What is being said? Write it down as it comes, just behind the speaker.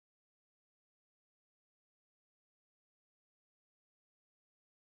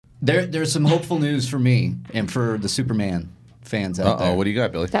There's some hopeful news for me and for the Superman fans out there. What do you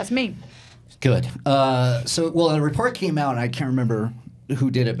got, Billy? That's me. Good. Well, a report came out, and I can't remember who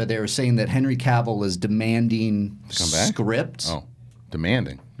did it, but they were saying that Henry Cavill is demanding script. Oh,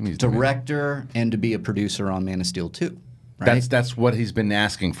 demanding. Director and to be a producer on Man of Steel 2. Right? That's what he's been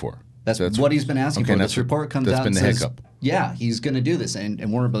asking for. That's what he's been asking for. This report comes out and says, hiccup. yeah, he's going to do this.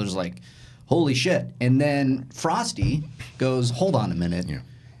 And Warner Brothers is like, holy shit. And then Frosty goes, hold on a minute,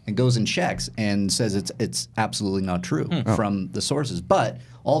 and goes and checks and says it's absolutely not true from the sources. But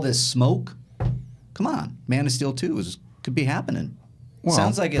all this smoke, come on, Man of Steel 2 could be happening. Well,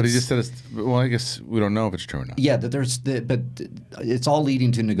 sounds like but he just said it's. Well, I guess we don't know if it's true or not. Yeah, but it's all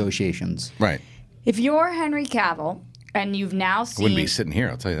leading to negotiations. Right. If you're Henry Cavill and you've now seen, I wouldn't be sitting here.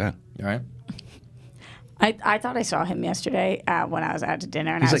 I'll tell you that. All right. I thought I saw him yesterday when I was out to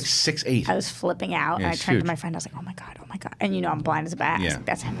dinner. And He's like 6'8". I was flipping out, and I turned to my friend. I was like, "Oh my god, oh my god!" And you know, I'm blind as a bat. I was like,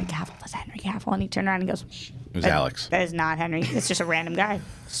 "That's Henry Cavill. That's Henry Cavill." And he turned around and goes, "It was Alex. That is not Henry. It's just a random guy.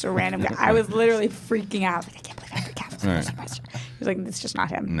 Just a random guy." I was literally freaking out. I was like, "I can't believe Henry Cavill." He was like, "It's just not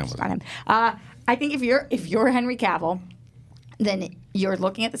him. No, it's not him." I think if you're Henry Cavill, then you're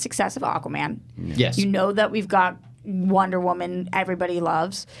looking at the success of Aquaman. Yes. You know that we've got Wonder Woman everybody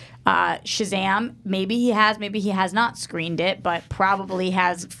loves. Shazam, maybe he has not screened it, but probably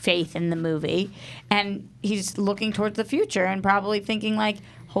has faith in the movie. And he's looking towards the future and probably thinking like,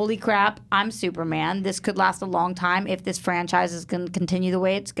 holy crap, I'm Superman. This could last a long time if this franchise is going to continue the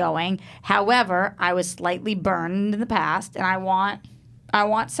way it's going. However, I was slightly burned in the past, and I want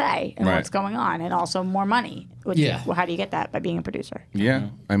say in what's going on, and also more money. Well, how do you get that? By being a producer. Yeah,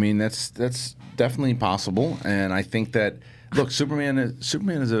 I mean that's definitely possible, and I think that Superman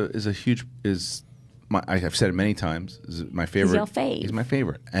is a huge I've said it many times, is my favorite. He's your fave. He's my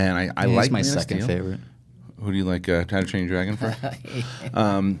favorite, and I like my Man of second Steel. favorite. Who do you like? How to Train Your Dragon for?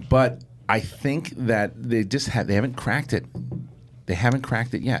 But I think that they haven't cracked it. They haven't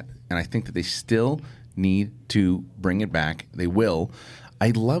cracked it yet, and I think that they still need to bring it back. They will.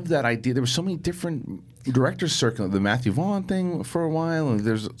 I love that idea. There were so many different directors circulating. The Matthew Vaughn thing for a while, and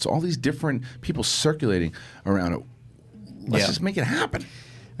there's all these different people circulating around it. Let's just make it happen.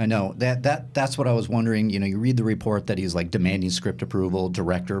 I know that's what I was wondering. You know, you read the report that he's like demanding script approval,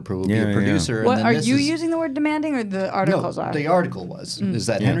 director approval, be a producer. What, and are you using the word demanding, or the articles are? The article is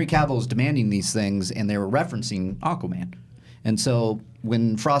that Henry Cavill is demanding these things, and they were referencing Aquaman. And so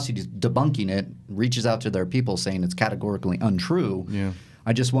when Frosty's debunking it, reaches out to their people saying it's categorically untrue. Yeah.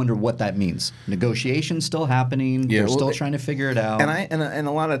 I just wonder what that means. Negotiations still happening. They're still trying to figure it out. And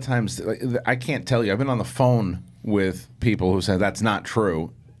a lot of times, I can't tell you. I've been on the phone with people who say that's not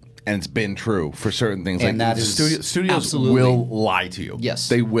true, and it's been true for certain things. And like that is studios will lie to you. Yes,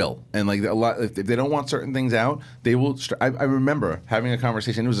 they will. And like a lot, if they don't want certain things out, they will. I remember having a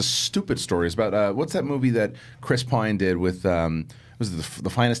conversation. It was a stupid story. It's about what's that movie that Chris Pine did with. Was it the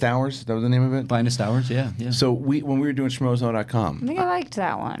Finest Hours? That was the name of it? Finest Hours, yeah. So when we were doing schmozo.com, I think I liked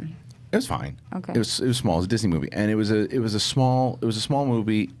that one. It was fine. Okay. It was small. It was a Disney movie, and it was a small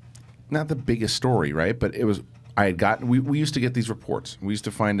movie, not the biggest story, right? But it was. We used to get these reports. We used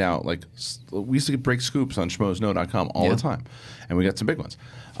to find out, we used to break scoops on schmozo.com all the time, and we got some big ones.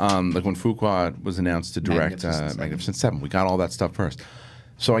 Like when Fuqua was announced to direct Magnificent Seven, we got all that stuff first.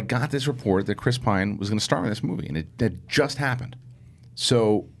 So I got this report that Chris Pine was going to star in this movie, and it just happened.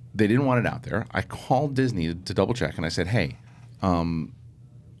 So they didn't want it out there. I called Disney to double check, and I said, "Hey, I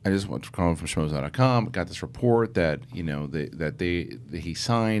just want to call from schmozo.com. Got this report that that he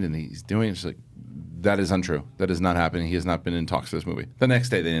signed and he's doing it." She's like, "That is untrue. That is not happening. He has not been in talks for this movie." The next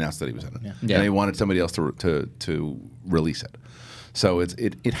day, they announced that he was in it, and they wanted somebody else to release it. So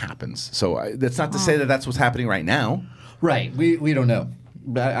it happens. So that's not to say that that's what's happening right now. Right. We don't know.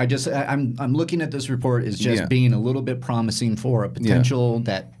 I'm looking at this report as just being a little bit promising for a potential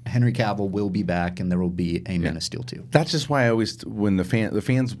that Henry Cavill will be back and there will be a Man of Steel 2. That's just why I always, when the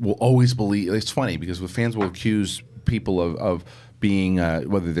fans will always believe. It's funny because the fans will accuse people of being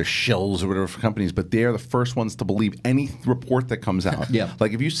whether they're shills or whatever for companies, but they're the first ones to believe any report that comes out.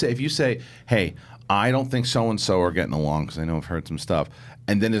 Like if you say, hey, I don't think so and so are getting along because I know I've heard some stuff,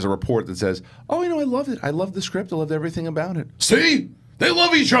 and then there's a report that says, oh, I loved it. I loved the script. I loved everything about it. See. They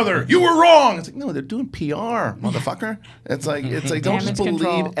love each other. You were wrong. It's like, no, they're doing PR, motherfucker. It's like don't just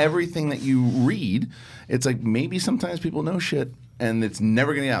believe everything that you read. It's like maybe sometimes people know shit and it's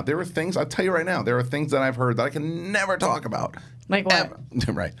never getting out. There are things, I'll tell you right now, there are things that I've heard that I can never talk about. Like what?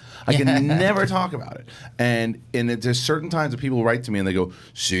 Right. I can never talk about it. And there's certain times that people write to me and they go,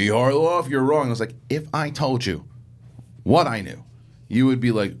 see, Harloff, you're wrong. I was like, if I told you what I knew, you would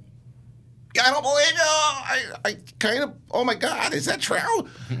be like, I don't believe you. I kind of, oh my God, is that true?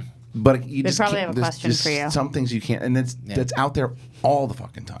 But you They just probably can't- have a there's question just for you. Some things you can't, and that's out there all the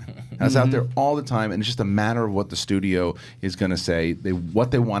fucking time. That's out there all the time, and it's just a matter of what the studio is going to say.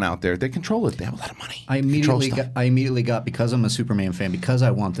 What they want out there. They control it. They have a lot of money. I immediately got because I'm a Superman fan, because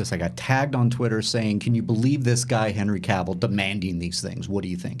I want this. I got tagged on Twitter saying, "Can you believe this guy Henry Cavill demanding these things? What do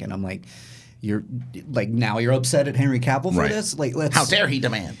you think?" And I'm like, "You're like now you're upset at Henry Cavill for this? Like, let's How dare he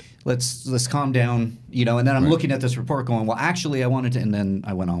demand? Let's calm down, you know." And then I'm looking at this report, going, "Well, actually, I wanted to," and then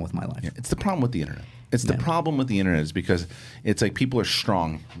I went on with my life. It's the problem with the internet. It's the problem with the internet is because it's like people are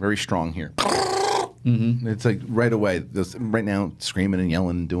strong, very strong here. It's like right away, right now, screaming and yelling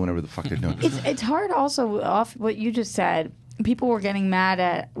and doing whatever the fuck they're doing. It's hard also off what you just said. People were getting mad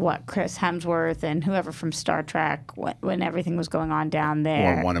at Chris Hemsworth and whoever from Star Trek when everything was going on down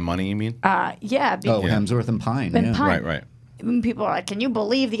there. Or wanting money, you mean? Yeah. Hemsworth and Pine. And Pine. Right. When people are like, "Can you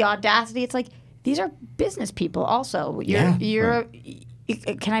believe the audacity?" It's like these are business people. Also,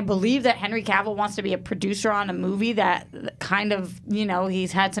 can I believe that Henry Cavill wants to be a producer on a movie that kind of,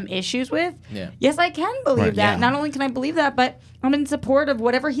 he's had some issues with? Yeah. Yes, I can believe that. yeah. Not only can I believe that, but I'm in support of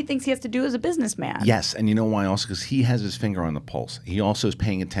whatever he thinks he has to do as a businessman. Yes, and you know why also? Because he has his finger on the pulse. He also is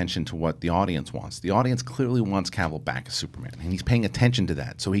paying attention to what the audience wants. The audience clearly wants Cavill back as Superman, and he's paying attention to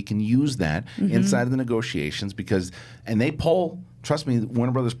that. So he can use that inside of the negotiations and they poll. Trust me,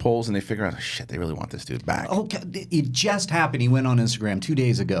 Warner Brothers polls, and they figure out, oh, shit, they really want this dude back. Oh, it just happened. He went on Instagram 2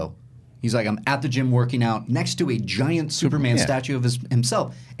 days ago. He's like, "I'm at the gym working out next to a giant Superman statue of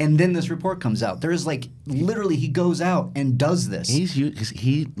himself." And then this report comes out. There's like, literally, he goes out and does this. He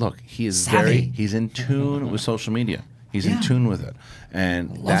is Savvy. he's in tune with social media. He's in tune with it.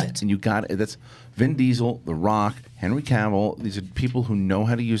 And Love it. And you got it. That's Vin Diesel, The Rock, Henry Cavill. These are people who know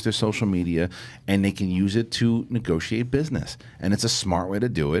how to use their social media, and they can use it to negotiate business. And it's a smart way to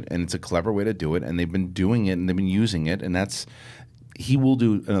do it, and it's a clever way to do it, and they've been doing it, and they've been using it, and he will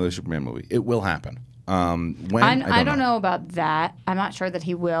do another Superman movie. It will happen. When? I don't know about that. I'm not sure that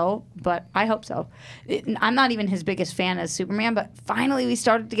he will, but I hope so. I'm not even his biggest fan as Superman, but finally we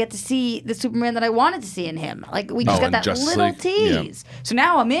started to get to see the Superman that I wanted to see in him. Like we just got that Justice little League? tease. Yeah. So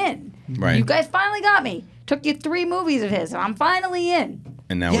now I'm in. Right. You guys finally got me. Took you 3 movies of his, and I'm finally in.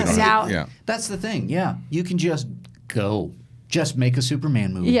 And now Yeah, we don't. now- Yeah. That's the thing. Yeah, you can just go, just make a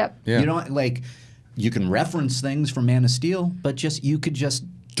Superman movie. Yep. Yeah. You don't like. You can reference things from Man of Steel, but you could just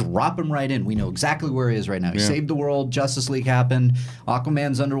drop him right in. We know exactly where he is right now. He saved the world. Justice League happened.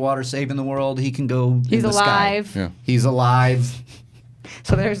 Aquaman's underwater saving the world. He can go. He's in the alive. Sky. Yeah. He's alive.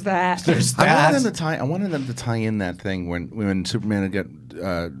 So there's that. There's I that. wanted them to tie in that thing when Superman would get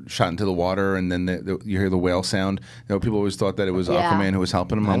shot into the water, and then you hear the whale sound. People always thought that it was Yeah. Aquaman who was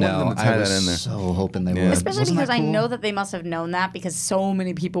helping him. I wanted them to tie I that was in there. so hoping they Yeah. would. Especially Wasn't because that I cool? know that they must have known that because so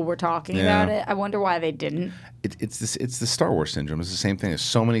many people were talking Yeah. about it. I wonder why they didn't. It's the Star Wars syndrome. It's the same thing. There's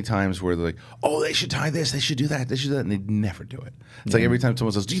so many times where they're like, "Oh, they should tie this. They should do that. They should do that," and they never do it. It's like every time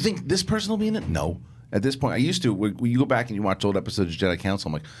someone says, "Do you think this person will be in it?" No. At this point, I used to. When you go back and you watch old episodes of Jedi Council,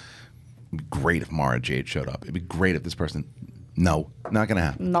 I'm like, "It'd be great if Mara Jade showed up. It'd be great if this person." No, not going to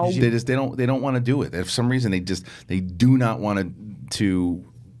happen. No. They don't want to do it. For some reason, they do not want to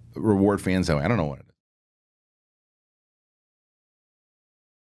reward fans that way. I don't know what it is.